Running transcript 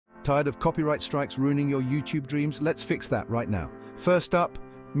Tired of copyright strikes ruining your YouTube dreams? Let's fix that right now. First up,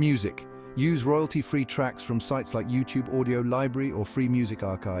 music. Use royalty-free tracks from sites like YouTube Audio Library or Free Music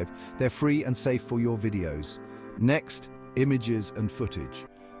Archive. They're free and safe for your videos. Next, images and footage.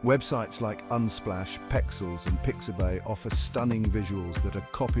 Websites like Unsplash, Pexels, and Pixabay offer stunning visuals that are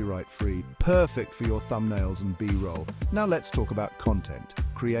copyright-free, perfect for your thumbnails and B-roll. Now let's talk about content.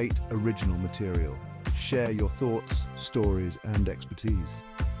 Create original material. Share your thoughts, stories, and expertise.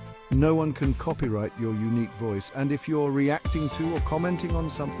 No one can copyright your unique voice, and if you're reacting to or commenting on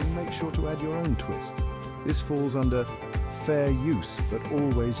something, make sure to add your own twist. This falls under fair use, but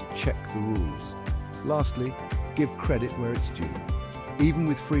always check the rules. Lastly, give credit where it's due. Even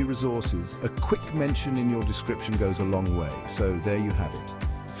with free resources, a quick mention in your description goes a long way, so there you have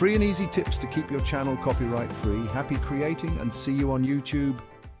it. Free and easy tips to keep your channel copyright free. Happy creating and see you on YouTube.